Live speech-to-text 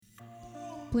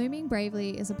Blooming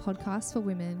Bravely is a podcast for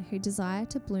women who desire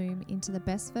to bloom into the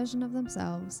best version of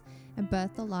themselves and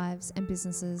birth the lives and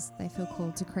businesses they feel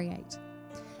called to create.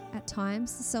 At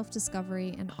times, the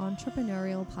self-discovery and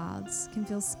entrepreneurial paths can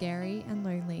feel scary and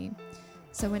lonely.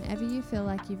 So whenever you feel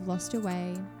like you've lost your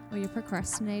way, or you're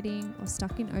procrastinating, or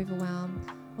stuck in overwhelm,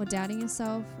 or doubting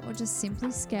yourself, or just simply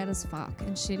scared as fuck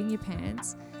and shitting your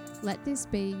pants, let this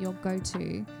be your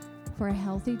go-to for a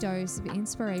healthy dose of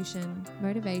inspiration,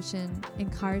 motivation,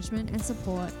 encouragement, and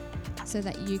support so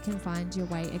that you can find your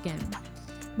way again.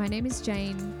 My name is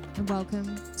Jane, and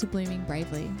welcome to Blooming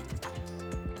Bravely.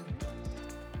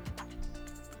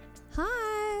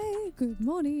 Hi, good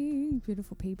morning,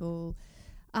 beautiful people.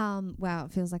 Wow,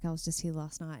 it feels like I was just here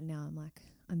last night and now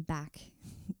I'm back.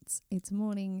 It's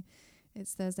morning.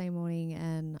 It's Thursday morning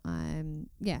and I'm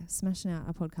smashing out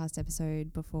a podcast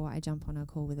episode before I jump on a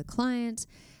call with a client,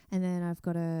 and then I've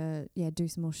got to do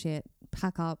some more shit,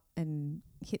 pack up and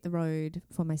hit the road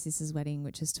for my sister's wedding,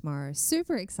 which is tomorrow.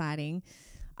 Super exciting.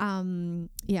 I'm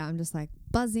just like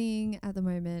buzzing at the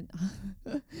moment.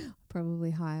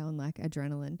 Probably high on like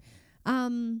adrenaline.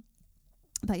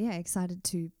 But yeah, excited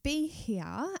to be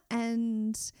here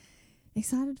and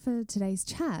excited for today's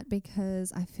chat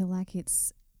because I feel like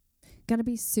it's going to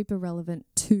be super relevant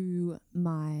to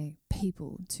my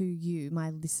people, to you, my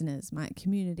listeners, my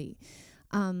community.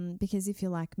 Because if you're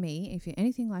like me, if you're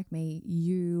anything like me,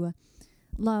 you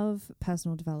love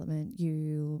personal development.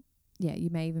 You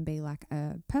may even be like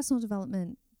a personal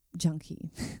development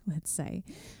junkie, let's say.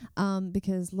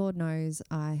 Because Lord knows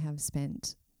I have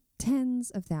spent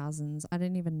tens of thousands. I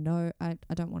don't even know. I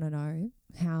don't want to know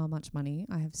how much money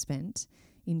I have spent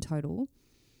in total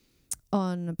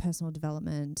on personal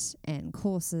development and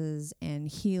courses and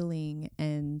healing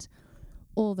and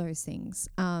all those things.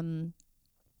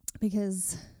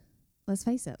 Because let's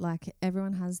face it, like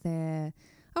everyone has their,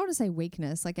 I want to say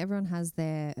weakness, like everyone has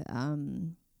their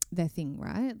thing,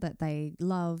 right? That they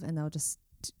love and they'll just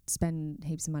spend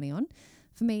heaps of money on.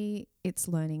 For me, it's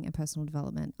learning and personal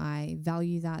development. I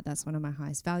value that. That's one of my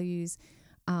highest values.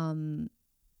 And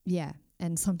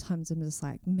sometimes I'm just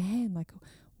like, man, like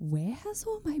where has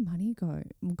all my money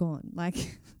gone?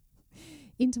 Like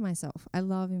into myself. I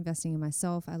love investing in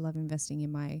myself. I love investing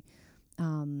in my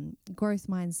growth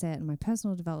mindset and my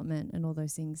personal development and all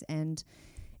those things. And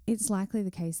it's likely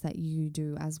the case that you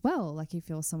do as well. Like if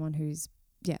you're someone who's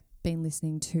been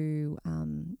listening to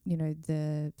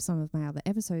some of my other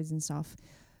episodes and stuff,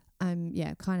 I'm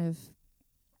kind of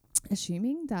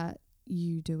assuming that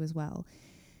you do as well.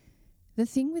 The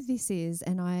thing with this is,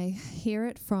 and I hear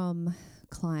it from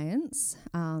clients,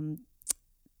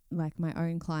 like my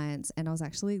own clients, and I was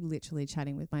actually literally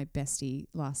chatting with my bestie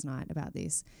last night about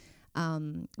this.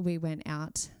 We went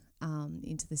out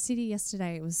into the city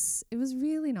yesterday. It was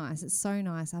really nice. It's so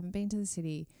nice. I haven't been to the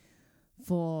city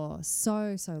for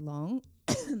so long,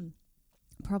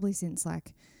 probably since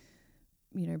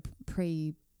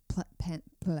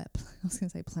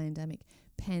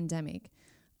pandemic.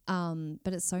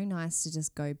 But it's so nice to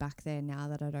just go back there now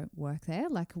that I don't work there.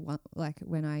 Like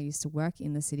when I used to work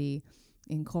in the city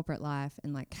in corporate life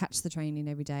and like catch the train in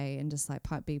every day and just like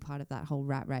be part of that whole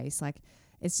rat race. Like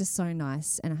it's just so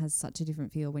nice and it has such a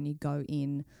different feel when you go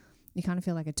in. You kind of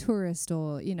feel like a tourist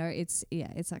or, it's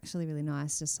actually really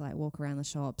nice just to like walk around the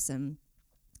shops, and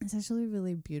it's actually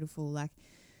really beautiful. Like,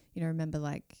 remember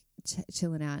like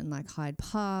chilling out in like Hyde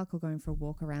Park or going for a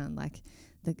walk around like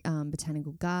the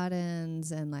botanical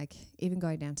gardens and like even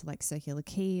going down to like Circular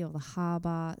Quay or the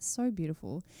harbour. So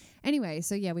beautiful. Anyway,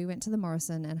 so we went to the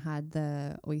Morrison and had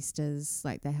the oysters.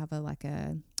 Like they have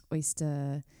a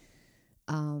oyster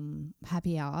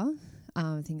happy hour.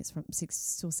 I think it's from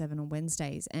 6 till 7 on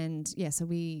Wednesdays. And so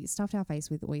we stuffed our face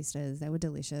with oysters. They were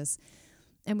delicious.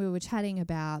 And we were chatting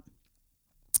about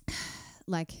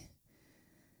like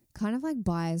kind of like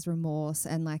buyer's remorse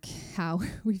and like how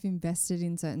we've invested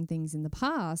in certain things in the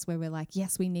past where we're like,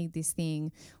 yes, we need this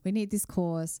thing. We need this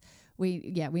course. We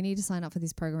need to sign up for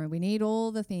this program. We need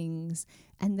all the things.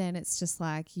 And then it's just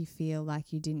like you feel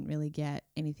like you didn't really get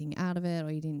anything out of it,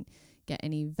 or you didn't get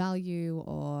any value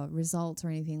or results or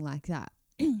anything like that.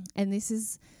 And this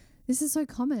is so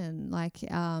common, like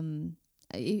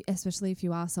especially if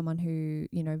you are someone who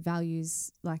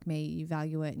values, like me, you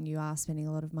value it and you are spending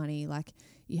a lot of money, like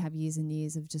you have years and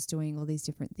years of just doing all these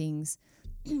different things,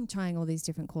 trying all these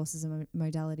different courses and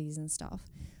modalities and stuff.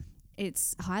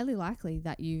 It's highly likely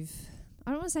that I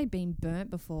don't want to say been burnt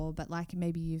before, but like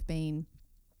maybe you've been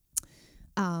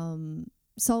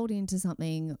sold into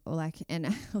something, or like, and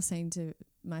I was saying to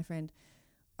my friend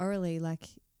orally, like,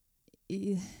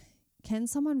 can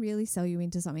someone really sell you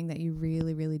into something that you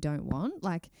really, really don't want?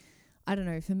 Like, I don't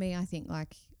know, for me, I think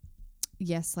like,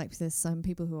 yes, like there's some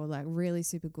people who are like really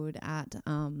super good at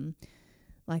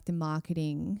like the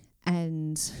marketing,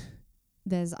 and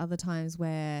there's other times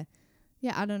where,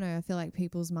 yeah, I don't know, I feel like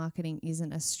people's marketing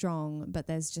isn't as strong, but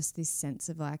there's just this sense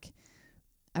of like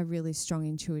a really strong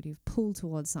intuitive pull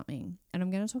towards something. And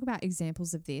I'm going to talk about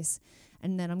examples of this,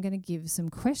 and then I'm going to give some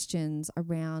questions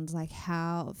around like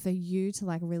how for you to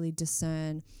like really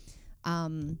discern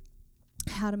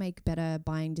how to make better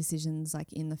buying decisions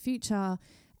like in the future,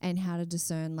 and how to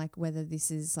discern like whether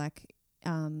this is like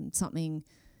something,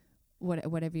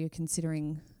 whatever you're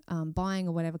considering buying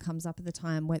or whatever comes up at the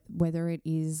time, whether it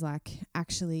is like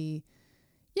actually,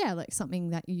 yeah, like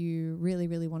something that you really,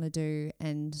 really want to do,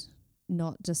 and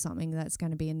not just something that's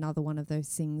going to be another one of those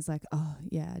things like, oh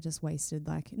yeah, I just wasted,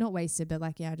 like not wasted, but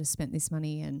like, yeah, I just spent this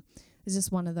money, and it's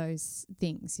just one of those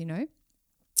things, you know?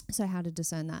 So how to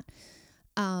discern that.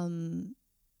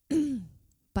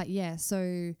 But yeah,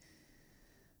 so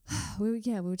we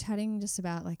were chatting just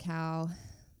about like how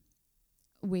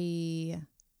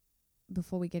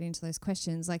before we get into those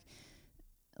questions, like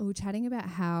we were chatting about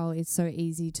how it's so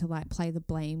easy to like play the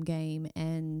blame game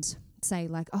and say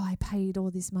like, oh, I paid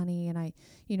all this money and I,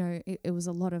 you know, it was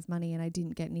a lot of money and I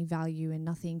didn't get any value and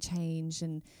nothing changed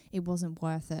and it wasn't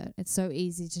worth it. It's so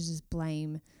easy to just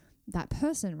blame that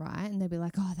person, right? And they'll be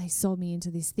like, oh, they sold me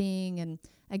into this thing. And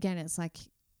again, it's like,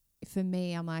 for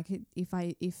me, I'm like, if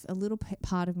a little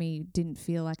part of me didn't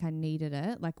feel like I needed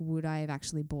it, like would I have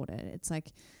actually bought it? It's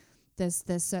like there's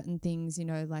certain things, you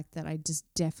know, like that I just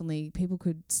definitely, people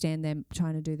could stand there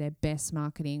trying to do their best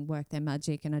marketing, work their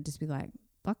magic, and I'd just be like,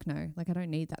 fuck no, like I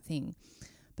don't need that thing.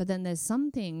 But then there's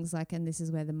some things like, and this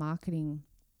is where the marketing,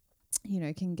 you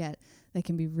know, they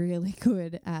can be really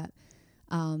good at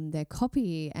their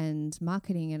copy and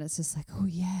marketing, and it's just like, oh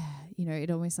yeah, you know,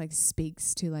 it almost like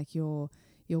speaks to like your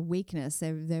weakness.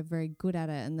 They're very good at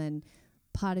it, and then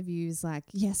part of you is like,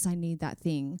 yes, I need that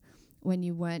thing, when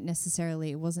you weren't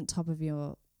necessarily, it wasn't top of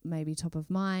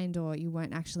mind, or you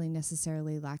weren't actually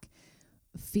necessarily like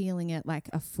feeling it like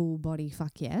a full body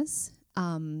fuck yes.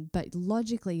 But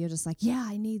logically you're just like, yeah,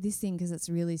 I need this thing because it's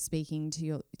really speaking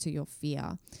to your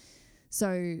fear.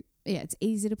 So yeah, it's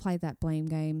easy to play that blame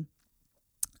game.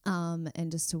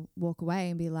 And just to walk away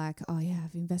and be like, oh yeah,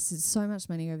 I've invested so much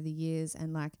money over the years,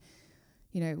 and like,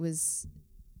 you know,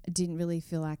 it didn't really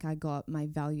feel like I got my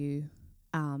value,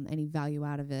 any value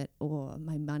out of it, or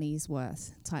my money's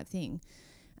worth type thing.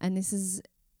 And this is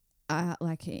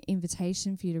like an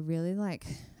invitation for you to really like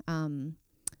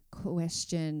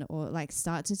question, or like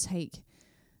start to take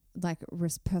like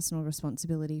personal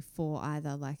responsibility for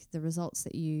either like the results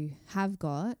that you have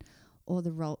got, or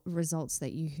the results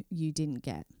that you didn't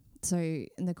get. So,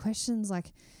 and the questions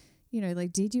like, you know,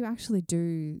 like, did you actually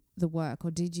do the work,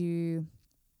 or did you,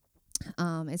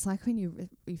 it's like when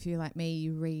if you're like me,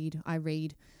 I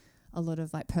read a lot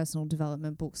of like personal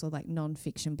development books or like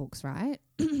non-fiction books, right?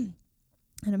 And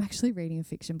I'm actually reading a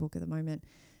fiction book at the moment,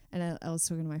 and I was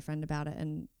talking to my friend about it,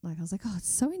 and like I was like, oh, it's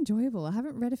so enjoyable. I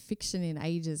haven't read a fiction in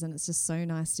ages, and it's just so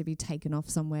nice to be taken off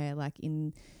somewhere like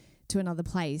to another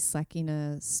place, like in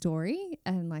a story.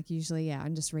 And like usually, yeah,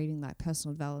 I'm just reading like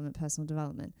personal development,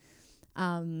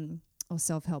 or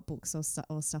self-help books, or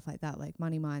stuff like that, like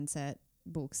money mindset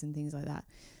books and things like that.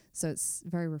 So it's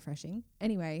very refreshing.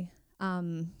 Anyway,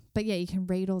 but yeah, you can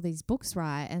read all these books,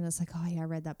 right? And it's like, oh yeah, I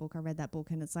read that book.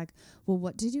 And it's like, well,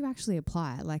 what did you actually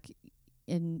apply? Like,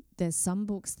 and there's some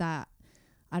books that,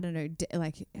 I don't know,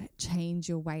 like change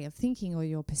your way of thinking or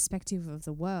your perspective of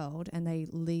the world, and they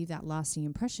leave that lasting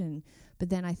impression. But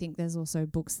then I think there's also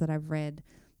books that I've read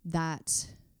that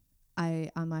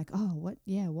I'm like, oh,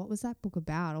 what was that book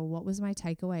about? Or what was my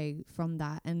takeaway from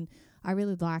that? And I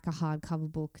really like a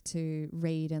hardcover book to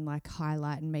read and like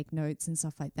highlight and make notes and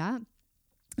stuff like that.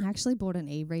 I actually bought an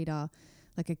e-reader,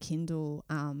 like a Kindle,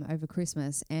 over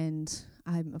Christmas, and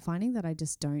I'm finding that I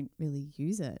just don't really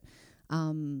use it.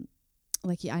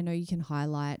 Like, I know you can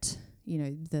highlight, you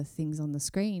know, the things on the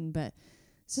screen, but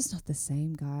it's just not the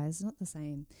same, guys. Not the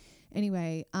same.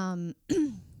 Anyway,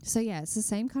 so yeah, it's the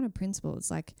same kind of principle. It's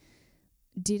like,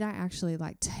 did I actually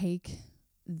like take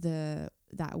that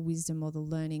wisdom or the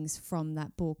learnings from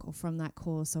that book or from that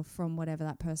course or from whatever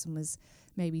that person was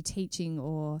maybe teaching,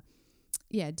 or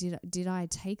yeah, did I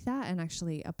take that and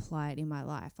actually apply it in my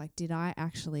life? Like, did I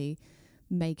actually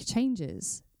make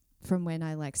changes from when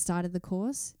I like started the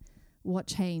course? What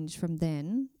changed from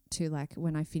then to like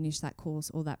when I finished that course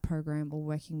or that program or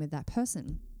working with that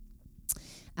person?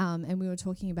 And we were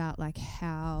talking about like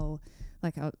how,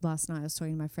 like last night I was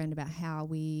talking to my friend about how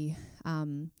we,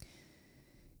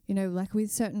 you know, like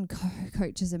with certain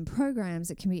coaches and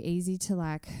programs, it can be easy to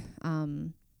like,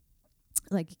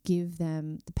 like give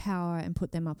them the power and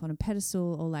put them up on a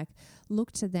pedestal, or like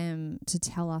look to them to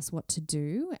tell us what to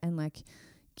do and like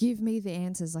give me the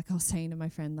answers. Like I was saying to my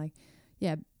friend, like,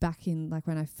 yeah, back in like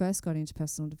when I first got into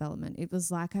personal development, it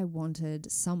was like I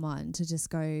wanted someone to just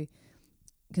go,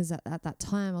 because at that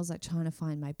time I was like trying to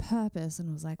find my purpose, and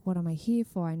I was like, what am I here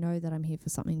for? I know that I'm here for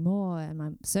something more, and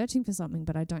I'm searching for something,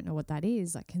 but I don't know what that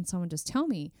is. Like, can someone just tell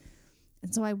me?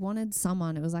 And so I wanted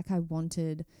someone, it was like I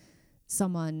wanted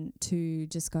someone to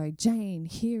just go, Jane,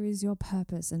 here is your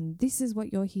purpose, and this is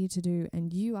what you're here to do,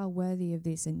 and you are worthy of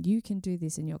this, and you can do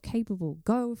this, and you're capable.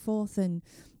 Go forth and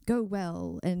go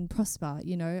well and prosper,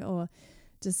 you know, or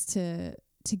just to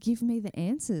give me the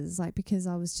answers, like, because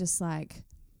I was just like,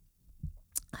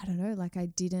 I don't know, like I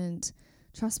didn't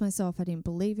trust myself. I didn't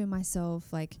believe in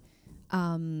myself. Like,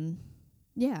 I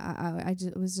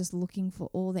was just looking for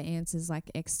all the answers,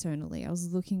 like externally. I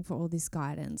was looking for all this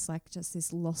guidance, like just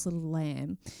this lost little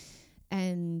lamb.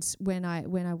 And when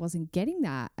I wasn't getting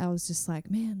that, I was just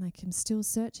like, man, like I'm still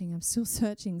searching.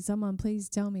 Someone please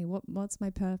tell me what's my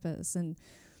purpose, and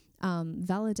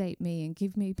validate me and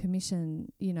give me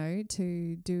permission, you know,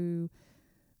 to do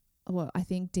what I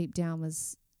think deep down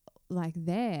was like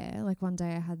there. Like one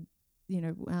day I had, you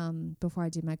know, before I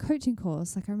did my coaching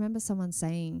course, like I remember someone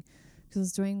saying, because I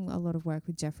was doing a lot of work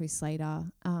with Jeffrey Slater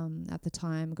at the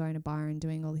time, going to Byron,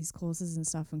 doing all his courses and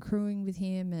stuff and crewing with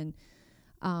him,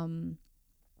 and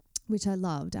which I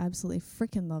loved. I absolutely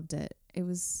freaking loved it. It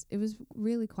was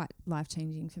really quite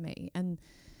life-changing for me. And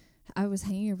I was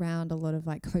hanging around a lot of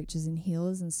like coaches and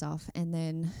healers and stuff, and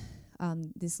then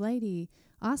this lady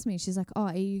asked me, she's like, oh,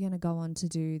 are you going to go on to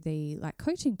do the like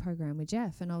coaching program with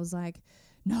Jeff? And I was like,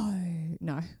 no,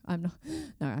 I'm not.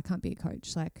 No, I can't be a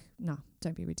coach. Like, no,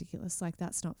 don't be ridiculous. Like,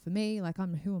 that's not for me. Like,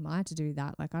 who am I to do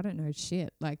that? Like, I don't know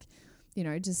shit. Like, you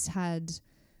know, just had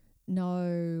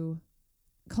no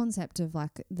concept of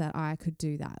like that I could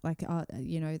do that. Like,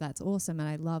 you know, that's awesome, and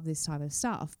I love this type of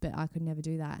stuff, but I could never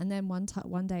do that. And then one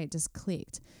day it just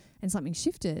clicked, and something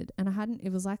shifted, and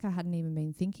it was like I hadn't even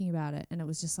been thinking about it, and it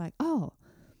was just like, oh,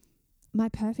 my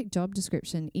perfect job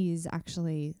description is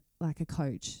actually like a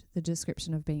coach, the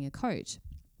description of being a coach,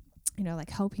 you know,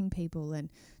 like helping people and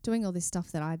doing all this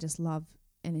stuff that I just love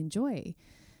and enjoy.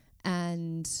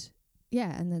 And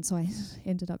yeah, and then so I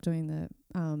ended up doing the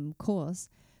course,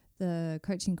 the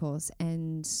coaching course,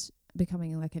 and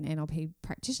becoming like an NLP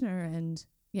practitioner, and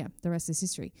yeah, the rest is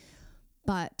history.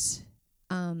 But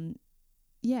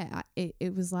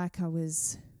it was like I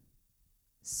was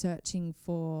searching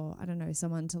for, I don't know,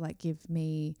 someone to like give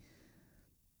me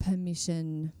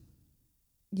permission,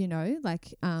 you know,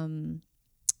 like and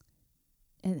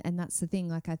that's the thing.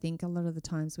 Like, I think a lot of the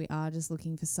times we are just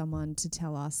looking for someone to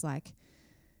tell us like,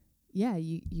 yeah,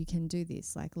 you can do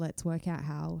this. Like, let's work out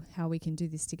how we can do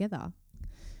this together.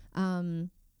 And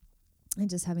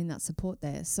just having that support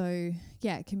there. So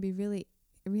yeah, it can be really,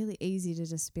 really easy to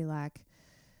just be like,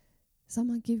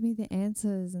 someone give me the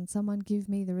answers and someone give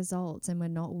me the results, and we're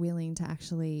not willing to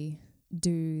actually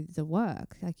do the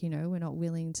work. Like, you know, we're not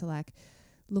willing to like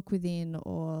look within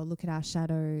or look at our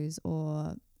shadows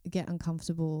or get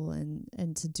uncomfortable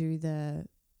and to do the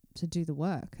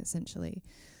work, essentially.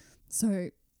 So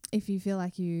if you feel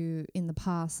like you in the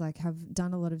past like have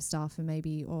done a lot of stuff and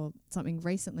maybe or something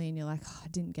recently, and you're like, oh, I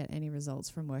didn't get any results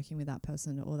from working with that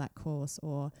person or that course,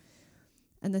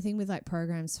 and the thing with like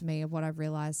programs for me, of what I've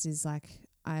realized is like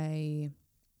I'm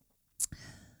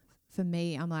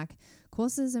like,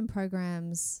 courses and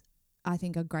programs I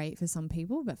think are great for some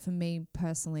people, but for me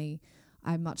personally,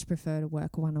 I much prefer to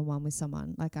work one-on-one with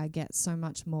someone. Like, I get so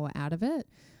much more out of it.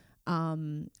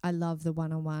 I love the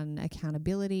one-on-one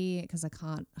accountability, because I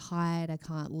can't hide, I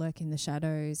can't lurk in the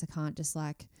shadows, I can't just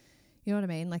like, you know what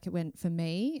I mean? Like, it went for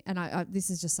me, and I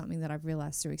this is just something that I've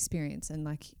realized through experience. And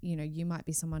like, you know, you might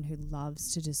be someone who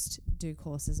loves to just do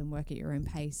courses and work at your own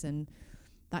pace and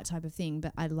that type of thing.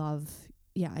 But I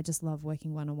just love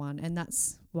working one-on-one, and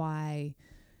that's why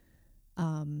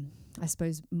I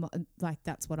suppose like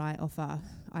that's what I offer.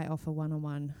 I offer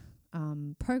one-on-one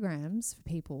programs for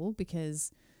people,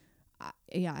 because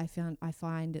I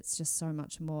find it's just so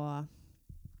much more.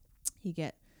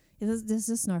 There's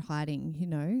just no hiding, you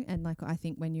know. And like, I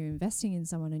think when you're investing in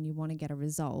someone and you want to get a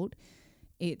result,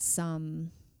 it's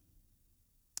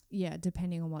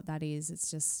depending on what that is,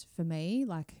 it's just, for me,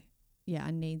 like, yeah,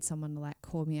 I need someone to like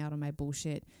call me out on my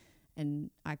bullshit, and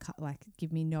I can't like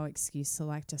give me no excuse to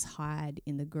like just hide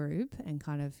in the group and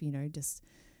kind of, you know, just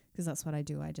because that's what I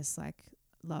do. I just like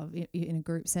love in a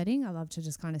group setting. I love to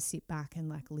just kind of sit back and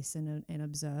like listen and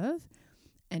observe,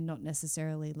 and not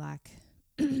necessarily like,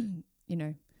 you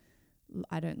know,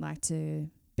 I don't like to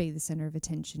be the center of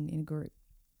attention in a group.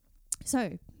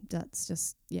 So that's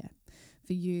just,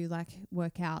 for you, like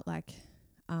work out like,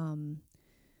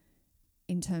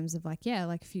 in terms of like,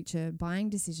 like future buying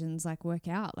decisions, like work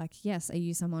out like, yes, are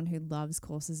you someone who loves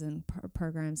courses and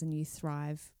programs and you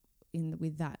thrive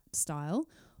with that style?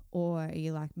 Or are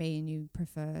you like me and you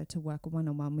prefer to work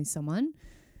one-on-one with someone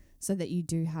so that you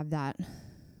do have that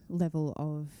level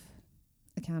of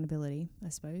accountability, I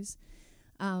suppose.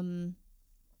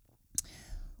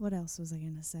 What else was I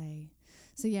going to say?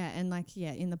 So and like,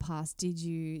 in the past, did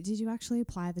you actually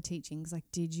apply the teachings? Like,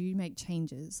 did you make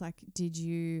changes? Like, did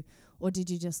you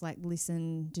just like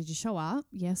listen? Did you show up?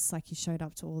 Yes. Like you showed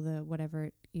up to all the, whatever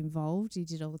it involved. You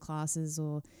did all the classes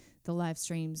or the live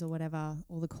streams or whatever,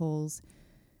 all the calls,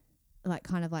 like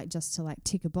kind of like just to like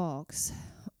tick a box.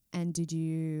 And did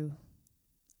you,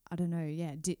 I don't know.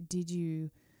 Yeah. Did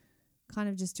you kind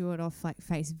of just do it off like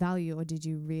face value, or did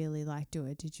you really like do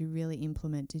it? Did you really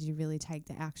implement? Did you really take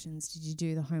the actions? Did you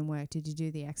do the homework? Did you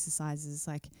do the exercises?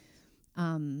 Like,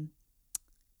 and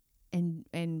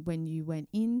when you went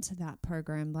into that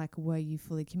program, like, were you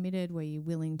fully committed? Were you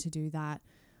willing to do that?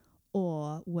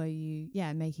 Or were you,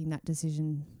 making that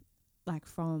decision like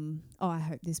from, I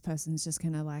hope this person's just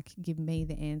going to like give me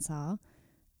the answer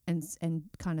and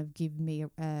kind of give me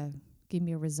a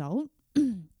result.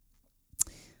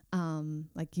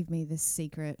 Like give me this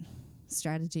secret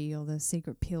strategy or the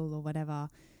secret pill or whatever.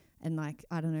 And like,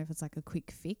 I don't know if it's like a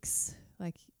quick fix.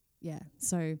 Like,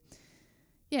 so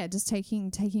just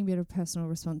taking a bit of personal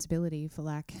responsibility for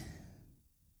like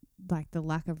the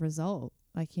lack of result.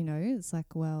 Like, it's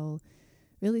like, well,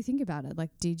 really think about it.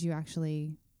 Like, did you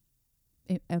actually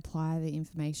apply the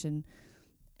information?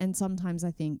 And sometimes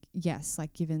I think, yes,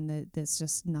 like given that there's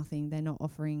just nothing, they're not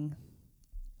offering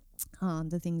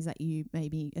the things that you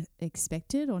maybe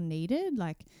expected or needed.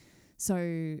 Like,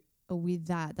 so with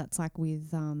that's like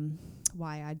with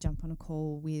why I jump on a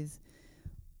call with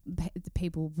the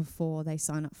people before they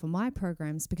sign up for my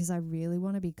programs, because I really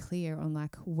want to be clear on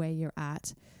like where you're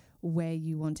at, where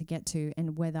you want to get to,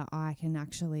 and whether I can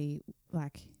actually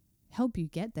like help you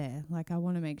get there. Like, I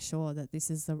want to make sure that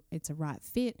it's a right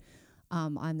fit.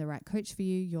 I'm the right coach for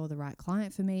you. You're the right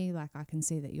client for me. Like, I can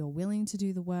see that you're willing to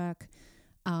do the work.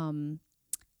 And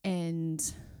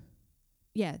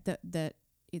that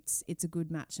it's a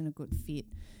good match and a good fit.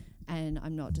 And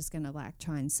I'm not just going to like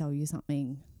try and sell you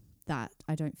something that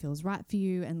I don't feel is right for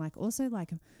you. And like also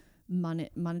like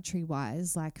monetary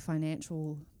wise, like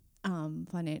financially,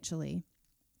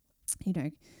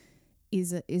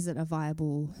 is it a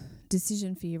viable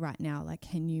decision for you right now? Like,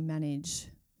 can you manage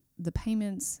the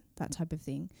payments, that type of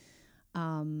thing?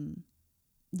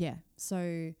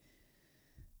 So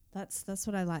that's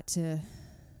what I like to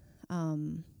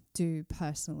do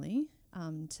personally,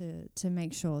 to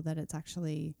make sure that it's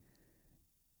actually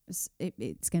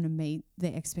it's going to meet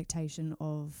the expectation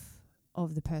of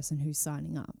the person who's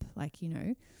signing up, like,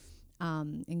 and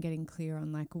getting clear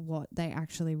on like what they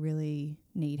actually really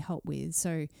need help with.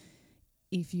 So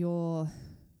if you're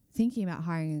thinking about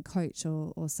hiring a coach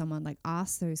or someone, like,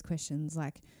 ask those questions,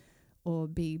 like, or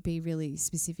be really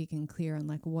specific and clear on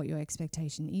like what your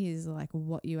expectation is, or like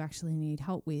what you actually need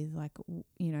help with, like,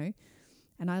 and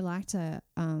I like to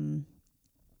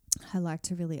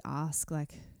really ask,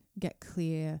 like, get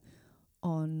clear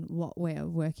on what we're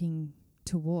working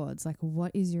towards. Like,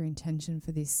 what is your intention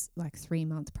for this like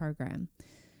 3-month program?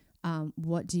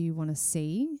 What do you want to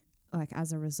see like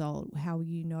as a result? How will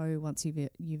you know once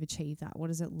you've achieved that? What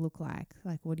does it look like?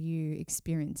 Like, what are you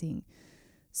experiencing?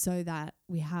 So that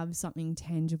we have something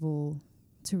tangible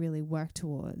to really work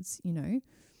towards,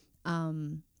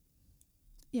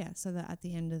 so that at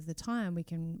the end of the time we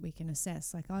can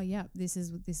assess, like, oh yeah, this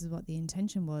is what the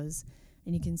intention was,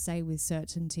 and you can say with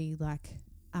certainty, like,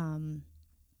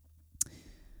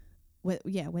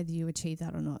 whether you achieve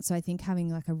that or not. So I think having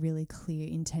like a really clear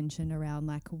intention around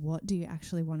like, what do you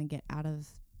actually want to get out of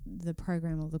the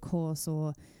program or the course,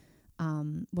 or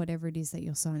whatever it is that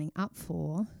you're signing up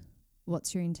for.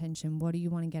 What's your intention? What do you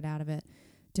want to get out of it?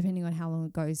 Depending on how long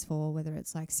it goes for, whether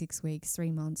it's like 6 weeks,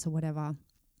 3 months or whatever,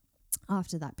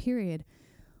 after that period,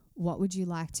 what would you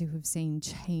like to have seen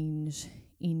change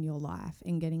in your life,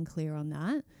 and getting clear on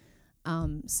that.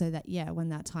 So that, when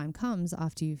that time comes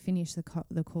after you finish the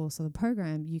course or the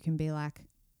program, you can be like,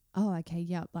 oh, okay,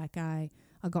 yep, like I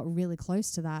got really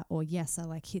close to that, or yes, I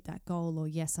like hit that goal, or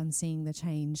yes, I'm seeing the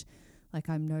change. Like,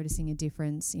 I'm noticing a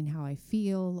difference in how I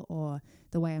feel, or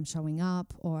the way I'm showing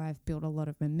up, or I've built a lot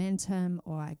of momentum,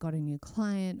 or I got a new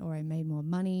client, or I made more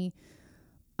money.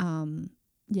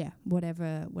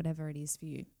 Whatever it is for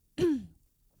you.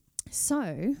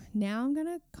 So now I'm going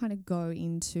to kind of go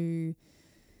into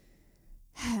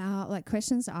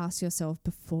questions to ask yourself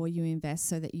before you invest,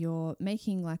 so that you're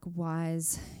making like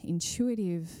wise,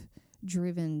 intuitive,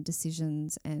 driven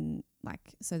decisions, and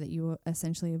like so that you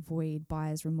essentially avoid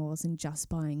buyer's remorse and just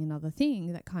buying another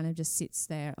thing that kind of just sits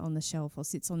there on the shelf or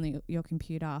sits on your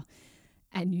computer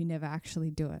and you never actually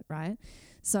do it, right?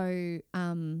 So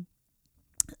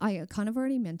I kind of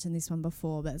already mentioned this one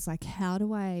before, but it's like, how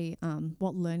do I,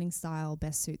 what learning style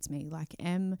best suits me? Like,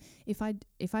 if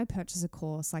I purchase a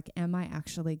course, like, am I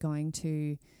actually going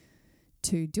to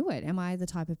do it? Am I the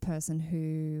type of person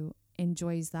who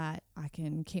enjoys that? I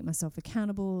can keep myself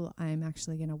accountable. I'm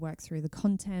actually going to work through the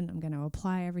content. I'm going to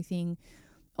apply everything.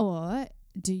 Or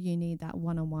do you need that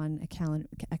one-on-one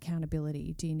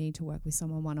accountability? Do you need to work with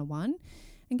someone one-on-one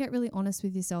and get really honest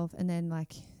with yourself? And then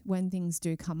like when things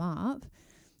do come up,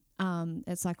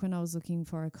 it's like when I was looking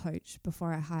for a coach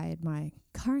before I hired my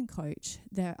current coach,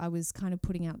 there I was kind of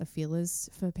putting out the feelers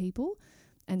for people,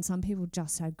 and some people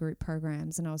just had group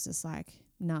programs, and I was just like,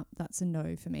 nah, that's a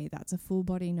no for me. That's a full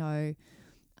body no.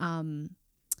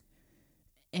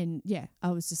 And yeah, I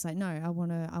was just like, no, I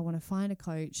want to find a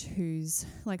coach who's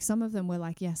like, some of them were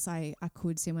like, yes, I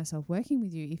could see myself working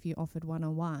with you if you offered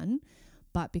one-on-one,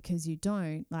 but because you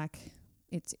don't, like,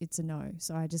 it's a no.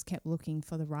 So I just kept looking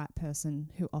for the right person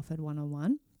who offered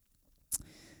one-on-one.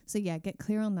 So yeah, get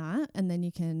clear on that. And then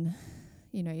you can,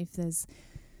 if there's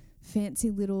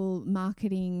fancy little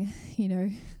marketing,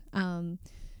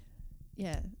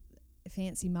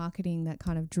 fancy marketing that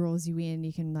kind of draws you in,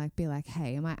 you can like be like,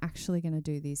 hey, am I actually going to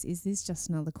do this? Is this just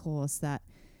another course that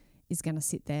is going to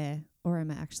sit there, or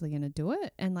am I actually going to do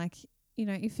it? And like,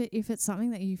 if it's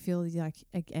something that you feel like,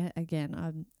 again,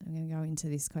 I'm going to go into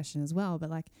this question as well,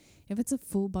 but like if it's a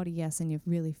full body yes and you're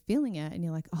really feeling it and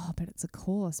you're like, oh, but it's a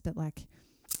course, but like,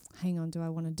 hang on, do I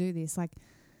want to do this? Like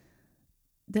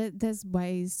there's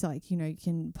ways to like, you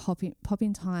can pop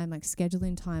in time, like schedule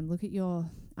in time, look at your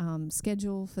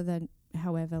schedule for the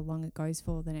however long it goes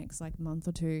for, the next like month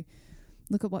or two,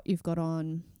 look at what you've got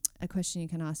on. A question you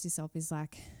can ask yourself is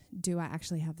like, do I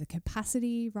actually have the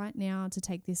capacity right now to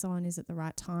take this on? Is it the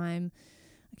right time?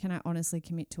 Can I honestly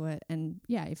commit to it? And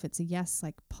yeah, if it's a yes,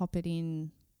 like pop it in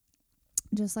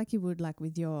just like you would like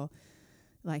with your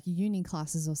like uni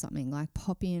classes or something, like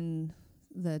pop in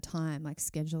the time, like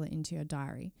schedule it into your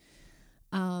diary.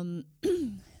 So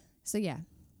yeah,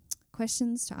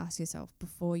 questions to ask yourself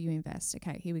before you invest.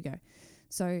 Okay, here we go.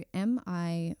 So am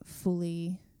I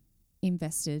fully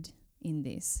invested in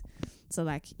this? So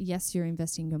like, yes, you're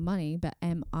investing your money, but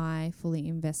am I fully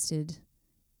invested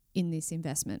in this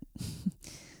investment?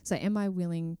 So am I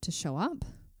willing to show up?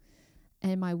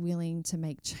 Am I willing to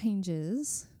make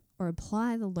changes or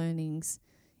apply the learnings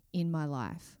in my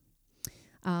life?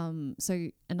 So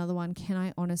another one, can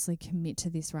I honestly commit to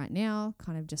this right now?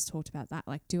 Kind of just talked about that.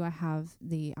 Like, do I have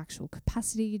the actual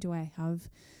capacity? Do I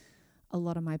have a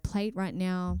lot on my plate right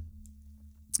now?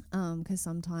 Because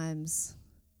sometimes,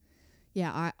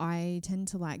 yeah, I tend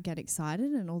to like get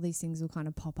excited and all these things will kind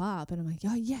of pop up and I'm like,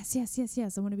 oh, yes.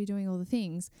 I want to be doing all the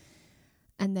things.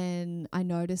 And then I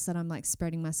notice that I'm like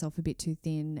spreading myself a bit too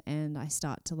thin and I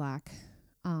start to like,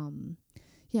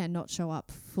 not show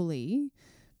up fully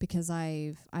because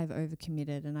I've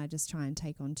overcommitted and I just try and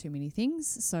take on too many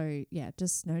things. So yeah,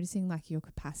 just noticing like your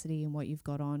capacity and what you've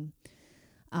got on.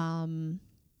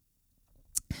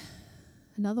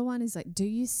 Another one is like, do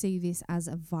you see this as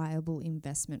a viable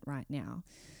investment right now?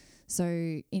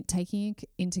 So taking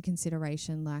into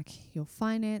consideration like your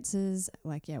finances,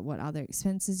 like, yeah, what other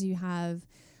expenses you have,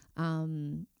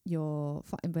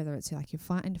 whether it's like your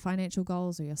financial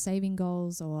goals or your saving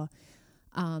goals, or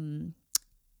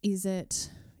is it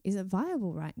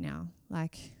viable right now?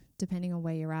 Like, depending on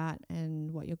where you're at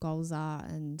and what your goals are,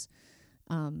 and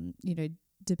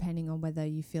depending on whether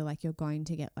you feel like you're going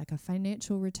to get like a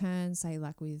financial return, say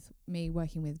like with me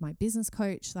working with my business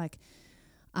coach, like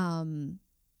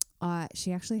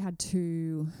she actually had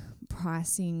two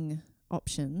pricing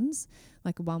options.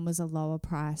 Like one was a lower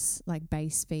price, like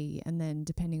base fee, and then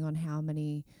depending on how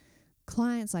many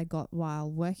clients I got while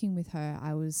working with her,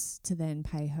 I was to then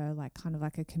pay her like kind of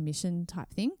like a commission type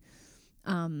thing.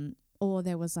 Or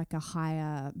there was like a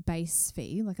higher base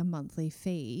fee, like a monthly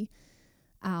fee.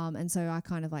 And so I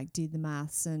kind of like did the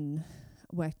maths and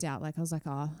worked out, like I was like,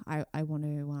 oh, I want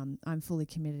to, I'm fully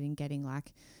committed in getting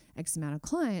like X amount of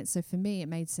clients. So for me, it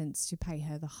made sense to pay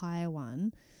her the higher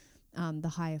one, the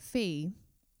higher fee,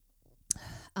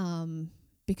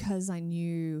 because I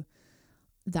knew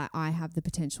that I have the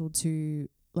potential to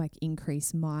like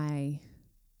increase my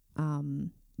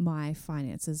my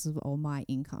finances or my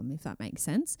income, if that makes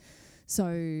sense.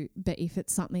 So, but if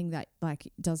it's something that like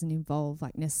doesn't involve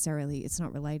like necessarily, it's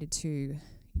not related to,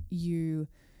 you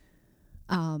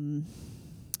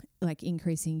like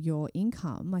increasing your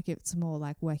income. Like it's more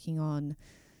like working on,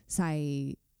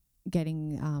 say,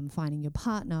 getting finding your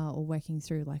partner, or working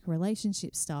through like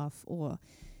relationship stuff, or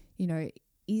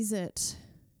is it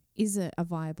a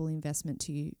viable investment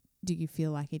to you? Do you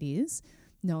feel like it is,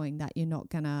 knowing that you're not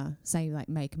gonna say like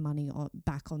make money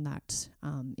back on that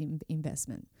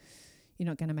investment? You're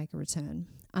not gonna make a return.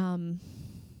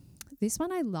 This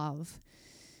one I love,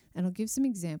 and I'll give some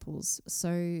examples.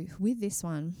 So with this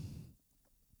one,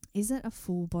 is it a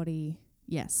full body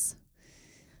yes?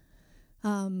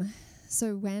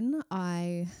 So when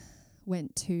I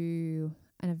went to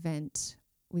an event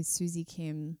with Susie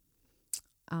Kim,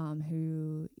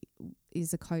 who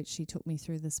is a coach, she took me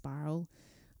through the spiral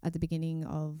at the beginning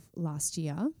of last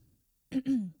year.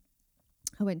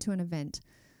 I went to an event,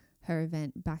 her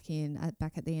event back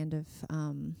at the end of,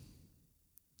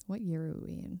 what year are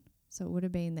we in? So it would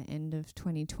have been the end of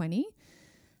 2020.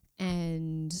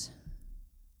 And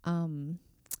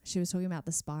she was talking about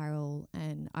the spiral,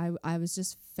 and I was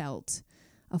just felt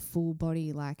a full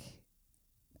body, like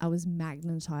I was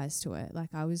magnetized to it. Like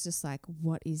I was just like,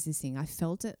 what is this thing? I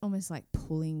felt it almost like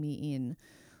pulling me in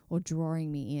or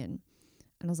drawing me in.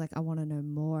 And I was like, I want to know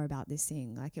more about this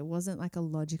thing. Like it wasn't like a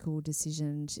logical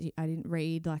decision. I didn't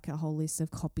read like a whole list of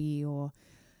copy, or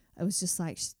it was just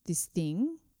like this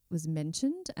thing was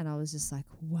mentioned, and I was just like,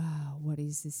 wow, what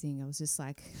is this thing? I was just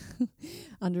like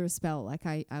under a spell. Like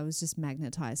I was just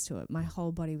magnetized to it. My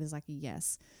whole body was like a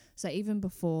yes. So even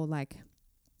before like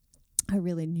I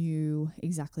really knew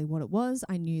exactly what it was,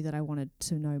 I knew that I wanted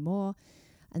to know more.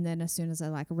 And then as soon as I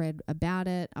like read about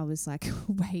it, I was like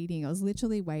waiting. I was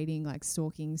literally waiting, like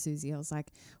stalking Susie. I was like,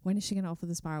 when is she going to offer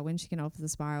the spiral? When is she going to offer the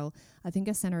spiral? I think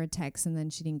I sent her a text and then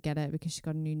she didn't get it because she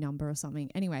got a new number or something.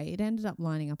 Anyway, it ended up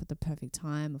lining up at the perfect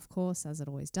time, of course, as it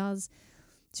always does.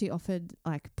 She offered,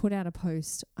 like put out a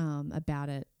post about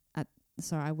it.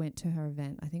 So I went to her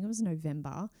event. I think it was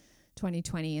November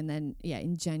 2020. And then,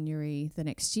 in January the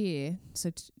next year, so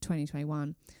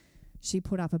 2021, she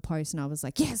put up a post and I was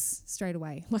like, yes, straight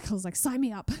away. Like I was like, sign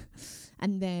me up.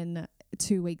 And then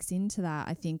 2 weeks into that,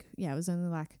 I think, it was only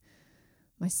like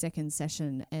my second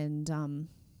session. And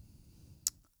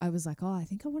I was like, oh, I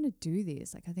think I want to do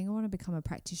this. Like, I think I want to become a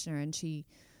practitioner. And she,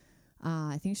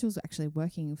 I think she was actually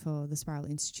working for the Spiral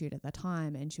Institute at the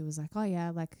time. And she was like, oh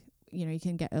yeah, like, you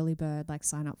can get early bird, like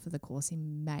sign up for the course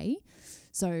in May.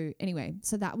 So anyway,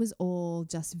 so that was all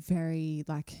just very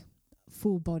like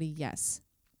full body yes.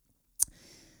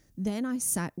 Then I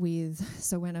sat with,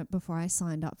 before I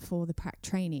signed up for the prac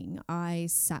training, I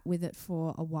sat with it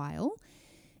for a while,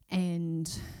 and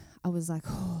I was like,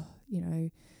 oh,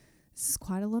 this is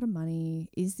quite a lot of money.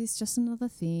 Is this just another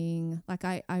thing? Like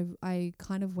I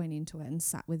kind of went into it and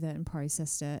sat with it and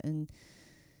processed it, and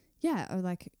I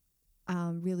like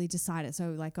really decided.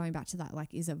 So like going back to that,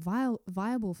 like, is it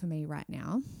viable for me right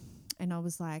now? And I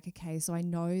was like, okay, so I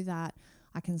know that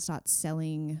I can start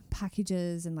selling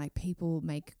packages and like people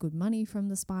make good money from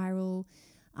the spiral.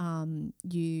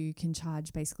 You can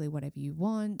charge basically whatever you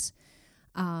want.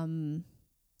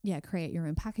 Create your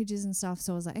own packages and stuff.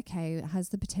 So I was like, okay, it has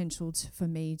the potential for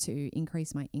me to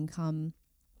increase my income.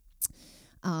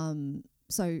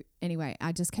 So anyway,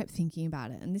 I just kept thinking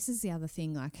about it. And this is the other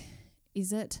thing, like,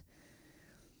 is it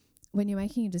when you're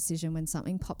making a decision, when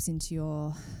something pops into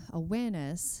your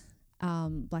awareness,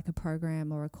 like a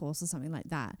program or a course or something like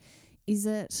that, is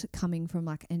it coming from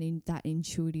like that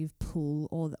intuitive pull,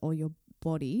 or your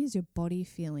body? Is your body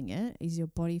feeling it? Is your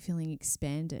body feeling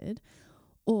expanded?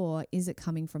 Or is it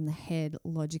coming from the head,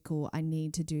 logical, I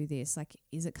need to do this? Like,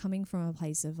 is it coming from a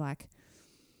place of like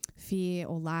fear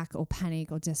or lack or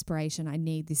panic or desperation? I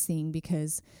need this thing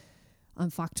because I'm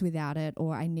fucked without it,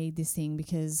 or I need this thing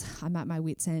because I'm at my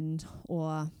wit's end,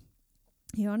 or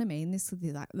you know what I mean? This would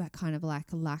be like that kind of like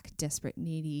lack, desperate,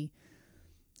 needy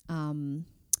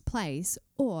place.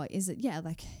 Or is it,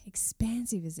 like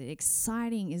expansive? Is it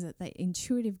exciting? Is it the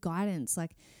intuitive guidance?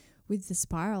 Like with the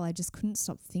spiral, I just couldn't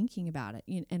stop thinking about it.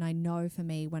 And I know for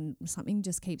me, when something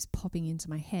just keeps popping into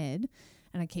my head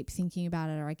and I keep thinking about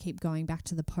it, or I keep going back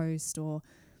to the post, or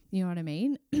you know what I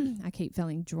mean? I keep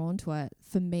feeling drawn to it.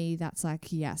 For me, that's like,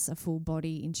 yes, a full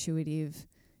body intuitive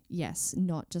yes,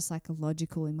 not just like a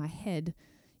logical in my head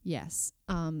yes.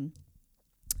 And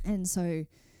so,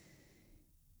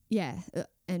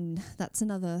 and that's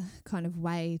another kind of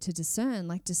way to discern,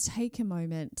 like just take a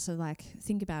moment to like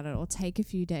think about it, or take a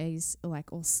few days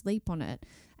or sleep on it.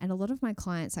 And a lot of my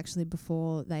clients actually,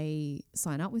 before they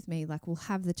sign up with me, like will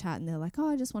have the chat and they're like, oh,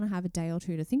 I just want to have a day or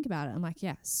two to think about it. I'm like,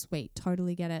 yeah, sweet.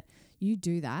 Totally get it. You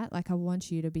do that. Like I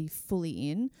want you to be fully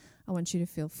in. I want you to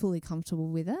feel fully comfortable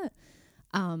with it.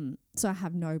 So I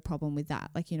have no problem with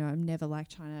that. Like, you know, I'm never like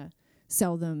trying to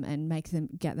sell them and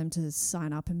get them to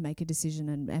sign up and make a decision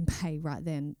and pay right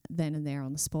then and there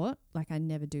on the spot. Like, I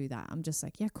never do that. I'm just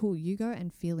like, yeah, cool, you go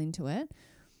and feel into it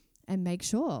and make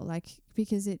sure, like,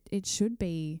 because it should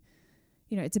be,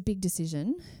 you know, it's a big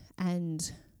decision.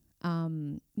 And,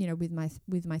 you know, with my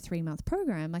 3-month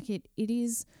program, like it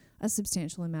is a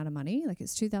substantial amount of money. Like,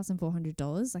 it's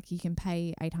 $2,400. Like, you can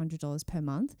pay $800 per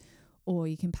month, or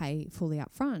you can pay fully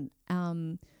up front.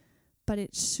 But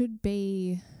it should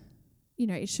be, you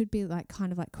know, it should be like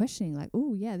kind of like questioning, like,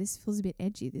 oh yeah, this feels a bit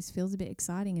edgy. This feels a bit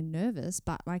exciting and nervous,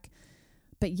 but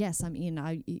yes, I'm in.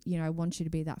 I want you to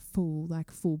be that full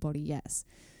body yes.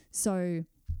 So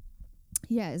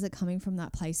yeah, is it coming from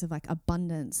that place of like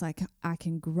abundance? Like, I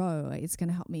can grow. It's going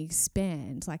to help me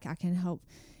expand. Like, it can help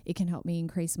me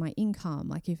increase my income.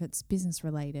 Like, if it's business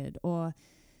related, or,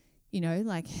 you know,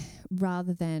 like,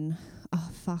 rather than, oh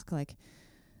fuck, like,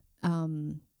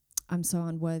 I'm so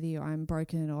unworthy, or I'm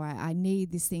broken, or I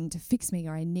need this thing to fix me,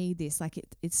 or I need this. Like,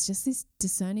 it's just this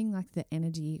discerning, like, the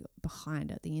energy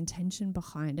behind it, the intention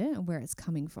behind it, and where it's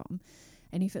coming from.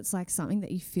 And if it's like something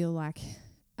that you feel like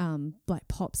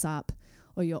pops up,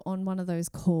 or you're on one of those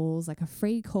calls, like a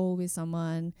free call with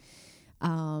someone,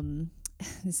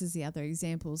 this is the other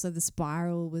example. So the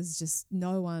spiral was just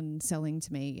no one selling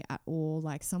to me at all,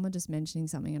 like someone just mentioning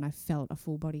something and I felt a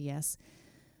full body yes,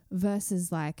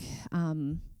 versus like,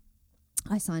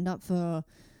 I signed up for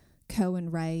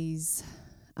Kerwin Ray's,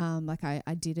 like I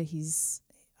did I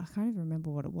can't even remember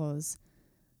what it was,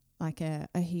 like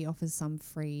he offers some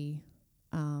free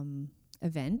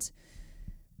event,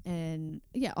 and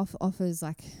yeah, offers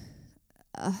like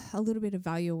a little bit of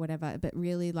value or whatever, but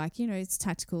really, like, you know, it's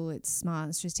tactical, it's smart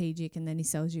and strategic, and then he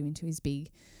sells you into his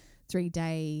big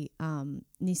 3-day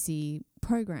NISI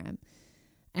program.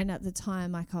 And at the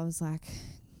time, like, I was like,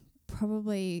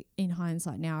 probably in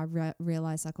hindsight now, I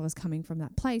realized like I was coming from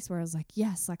that place where I was like,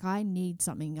 yes, like I need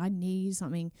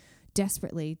something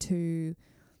desperately to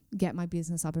get my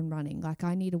business up and running. Like,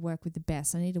 I need to work with the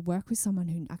best. I need to work with someone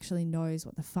who actually knows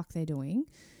what the fuck they're doing.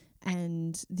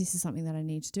 And this is something that I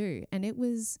need to do. And it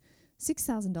was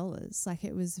 $6,000. Like,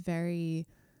 it was very,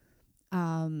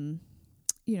 you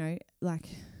know, like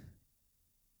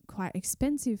quite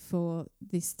expensive for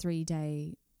this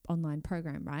 3-day online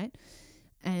program, right?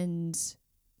 And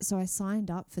so I signed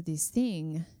up for this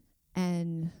thing,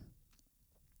 and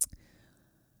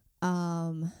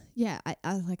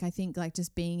I think like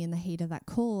just being in the heat of that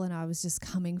call, and I was just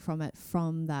coming from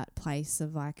that place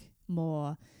of like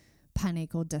more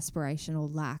panic or desperation or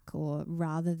lack, or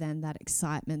rather than that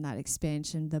excitement, that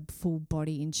expansion, the full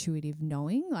body intuitive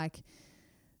knowing, like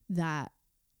that,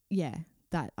 yeah,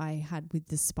 that I had with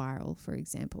the spiral, for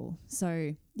example.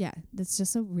 So yeah, that's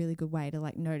just a really good way to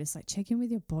like notice, like check in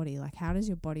with your body. Like, how does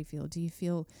your body feel? Do you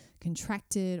feel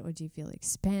contracted, or do you feel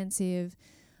expansive?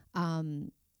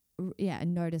 And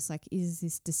notice, like, is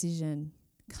this decision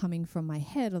coming from my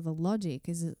head or the logic?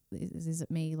 Is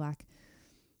it me like,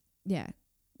 yeah,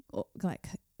 like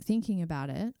thinking about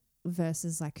it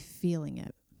versus like feeling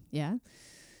it? Yeah.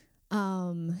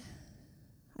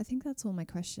 I think that's all my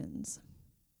questions.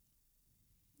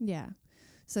 Yeah.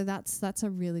 So that's a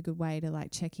really good way to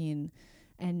like check in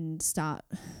and start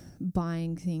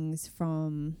buying things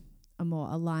from a more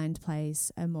aligned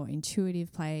place, a more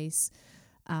intuitive place,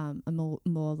 a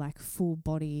more like full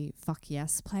body fuck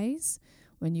yes place,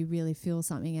 when you really feel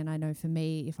something. And I know for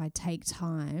me, if I take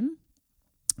time,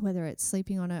 whether it's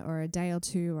sleeping on it or a day or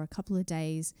two or a couple of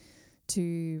days,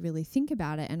 to really think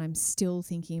about it, and I'm still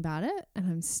thinking about it, and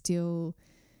I'm still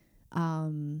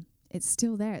it's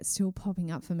still there, it's still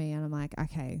popping up for me, and I'm like,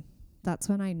 okay, that's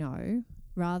when I know,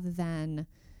 rather than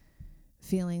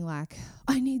feeling like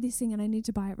I need this thing and I need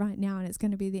to buy it right now and it's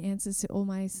going to be the answers to all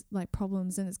my like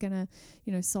problems, and it's going to,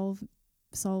 you know, solve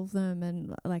them,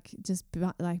 and like just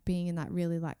like being in that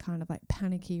really like kind of like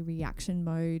panicky reaction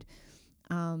mode.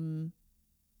 So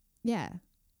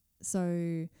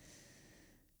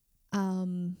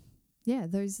yeah,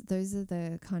 those are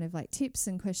the kind of like tips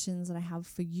and questions that I have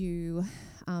for you,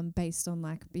 based on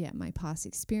like, my past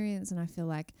experience. And I feel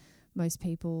like most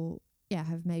people,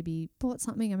 have maybe bought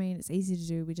something. I mean, it's easy to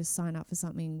do. We just sign up for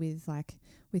something with like,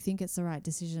 we think it's the right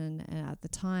decision at the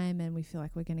time, and we feel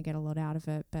like we're going to get a lot out of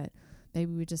it, but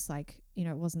maybe we just like, you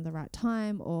know, it wasn't the right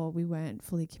time, or we weren't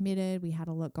fully committed. We had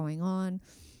a lot going on,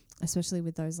 especially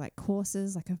with those like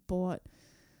courses. Like, I've bought,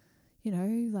 you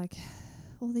know, like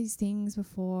all these things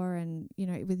before, and, you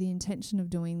know, with the intention of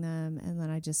doing them, and then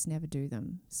I just never do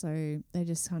them. So they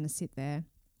just kind of sit there.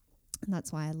 And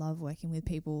that's why I love working with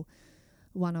people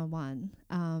one-on-one.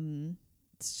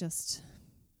 It's just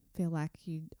feel like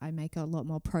I make a lot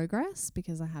more progress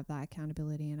because I have that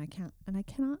accountability and I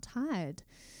cannot hide.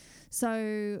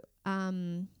 So,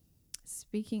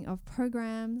 speaking of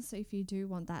programs, if you do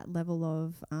want that level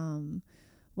of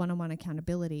one-on-one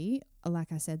accountability,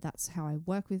 like I said, that's how I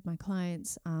work with my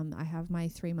clients. I have my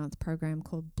 3-month program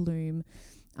called Bloom,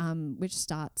 which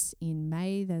starts in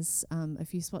May. There's a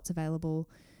few spots available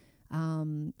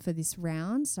for this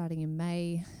round starting in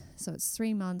May. So it's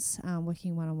 3 months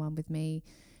working one-on-one with me,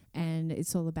 and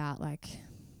it's all about like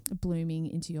blooming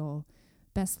into your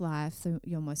best life,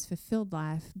 your most fulfilled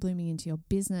life, blooming into your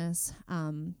business,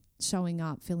 showing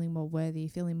up, feeling more worthy,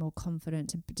 feeling more confident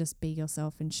to just be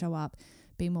yourself and show up,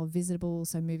 be more visible.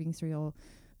 So moving through your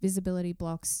visibility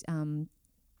blocks. And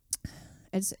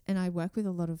I work with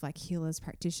a lot of like healers,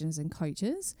 practitioners and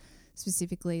coaches,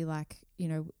 specifically like, you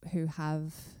know, who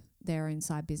have their own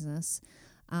side business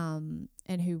and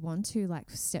who want to like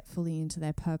step fully into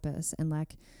their purpose and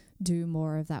like do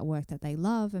more of that work that they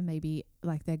love, and maybe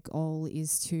like their goal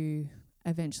is to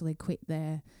eventually quit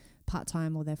their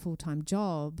part-time or their full-time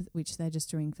job, which they're just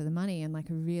doing for the money, and like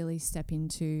really step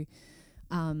into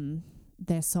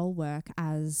their soul work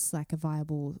as like a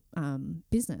viable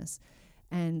business.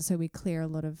 And so we clear a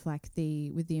lot of like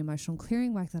with the emotional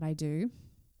clearing work that I do,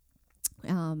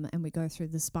 and we go through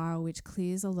the spiral, which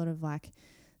clears a lot of like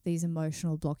these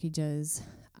emotional blockages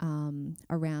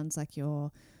around like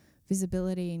your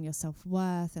visibility and your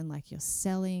self-worth and like your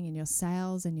selling and your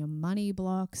sales and your money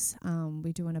blocks.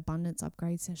 We do an abundance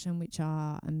upgrade session, which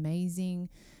are amazing.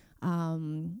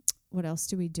 What else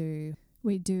do?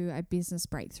 We do a business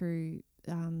breakthrough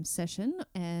session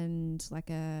and like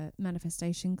a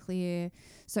manifestation clear.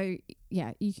 So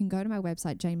yeah, you can go to my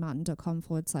website,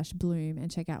 janemartin.com/bloom, and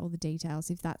check out all the details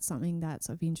if that's something that's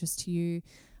of interest to you.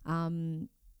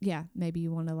 Yeah, maybe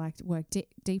you want to like work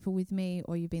deeper with me,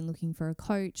 or you've been looking for a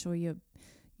coach, or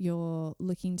you're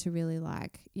looking to really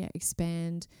like,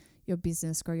 expand your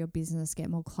business, grow your business, get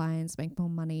more clients, make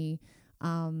more money.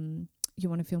 You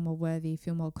want to feel more worthy,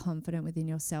 feel more confident within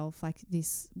yourself. Like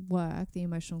this work, the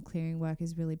emotional clearing work,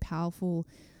 is really powerful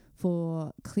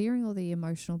for clearing all the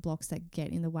emotional blocks that get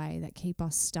in the way, that keep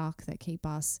us stuck, that keep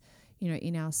us,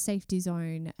 in our safety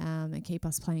zone, and keep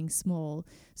us playing small.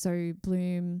 So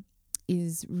Bloom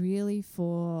is really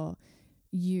for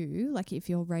you, like if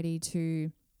you're ready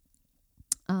to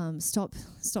stop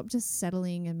just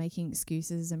settling and making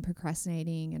excuses and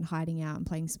procrastinating and hiding out and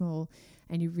playing small,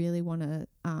 and you really want to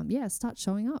start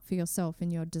showing up for yourself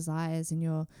and your desires and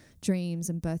your dreams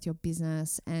and birth your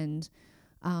business and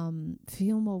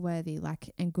feel more worthy, like,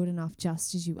 and good enough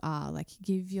just as you are. Like,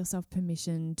 give yourself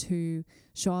permission to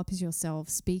show up as yourself,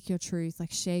 speak your truth,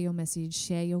 like share your message,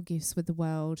 share your gifts with the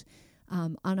world,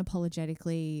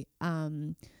 unapologetically.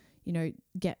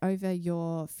 Get over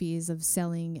your fears of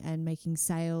selling and making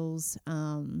sales,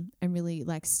 and really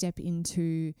like step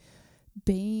into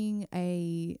being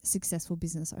a successful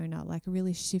business owner, like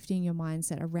really shifting your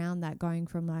mindset around that, going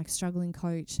from like struggling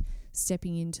coach,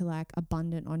 stepping into like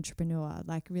abundant entrepreneur,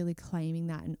 like really claiming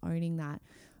that and owning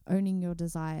your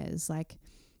desires, like,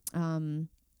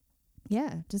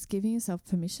 just giving yourself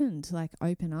permission to like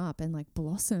open up and like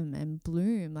blossom and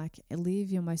bloom, like live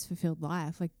your most fulfilled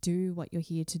life, like do what you're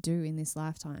here to do in this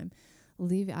lifetime,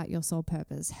 live out your soul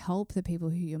purpose, help the people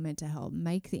who you're meant to help,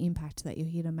 make the impact that you're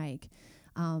here to make.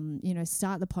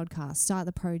 Start the podcast, start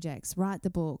the projects, write the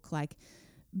book, like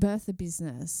birth the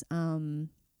business,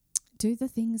 do the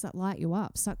things that light you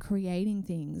up, start creating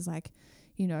things, like,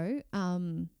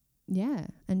 and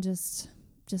just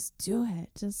do it.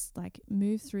 Just like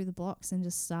move through the blocks and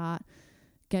just start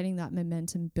getting that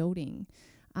momentum building.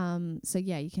 You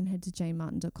can head to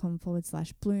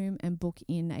janemartin.com/bloom and book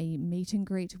in a meet and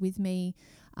greet with me.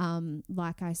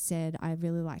 Like I said, I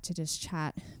really like to just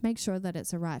chat, make sure that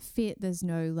it's a right fit. There's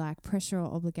no like pressure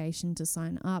or obligation to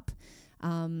sign up.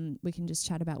 We can just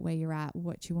chat about where you're at,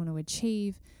 what you want to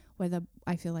achieve, whether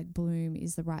I feel like Bloom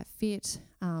is the right fit,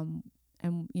 and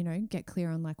get clear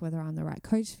on like whether I'm the right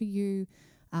coach for you,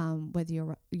 whether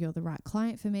you're the right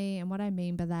client for me. And what I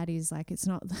mean by that is like, it's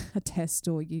not a test,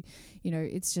 or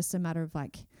it's just a matter of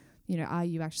like, are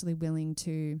you actually willing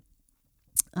to,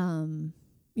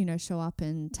 show up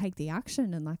and take the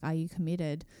action, and like, are you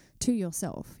committed to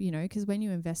yourself? Because when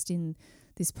you invest in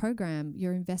this program,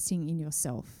 you're investing in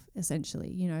yourself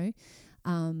essentially, and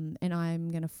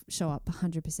I'm going to show up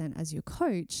 100% as your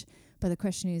coach. But the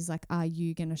question is like, are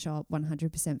you going to show up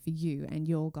 100% for you and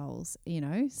your goals,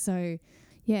 So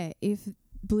yeah, if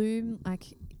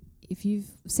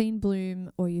you've seen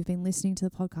Bloom, or you've been listening to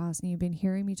the podcast and you've been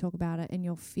hearing me talk about it and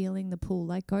you're feeling the pull,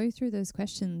 like go through those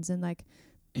questions and like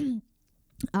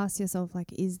ask yourself,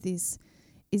 like, is this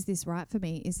is this right for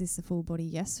me? Is this a full body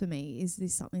yes for me? Is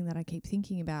this something that I keep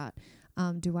thinking about?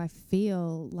 Do I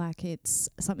feel like it's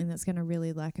something that's going to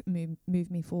really like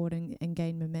move me forward and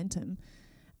gain momentum?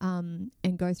 And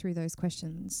go through those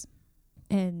questions.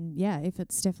 And yeah, if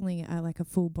it's definitely like a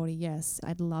full body yes,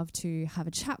 I'd love to have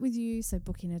a chat with you. So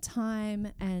book in a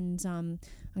time, and I'm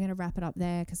going to wrap it up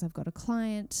there because I've got a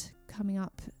client coming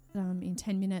up in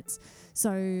 10 minutes.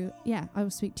 So yeah, I will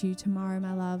speak to you tomorrow,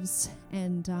 my loves.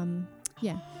 And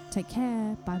yeah, take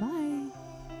care. Bye-bye.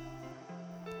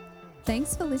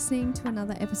 Thanks for listening to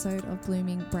another episode of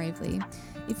Blooming Bravely.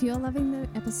 If you're loving the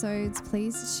episodes,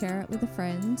 please share it with a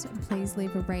friend. Please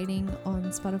leave a rating on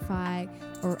Spotify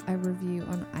or a review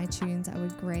on iTunes. I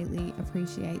would greatly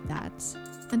appreciate that.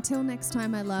 Until next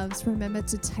time, my loves, remember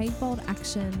to take bold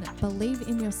action, believe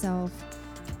in yourself,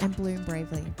 and bloom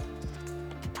bravely.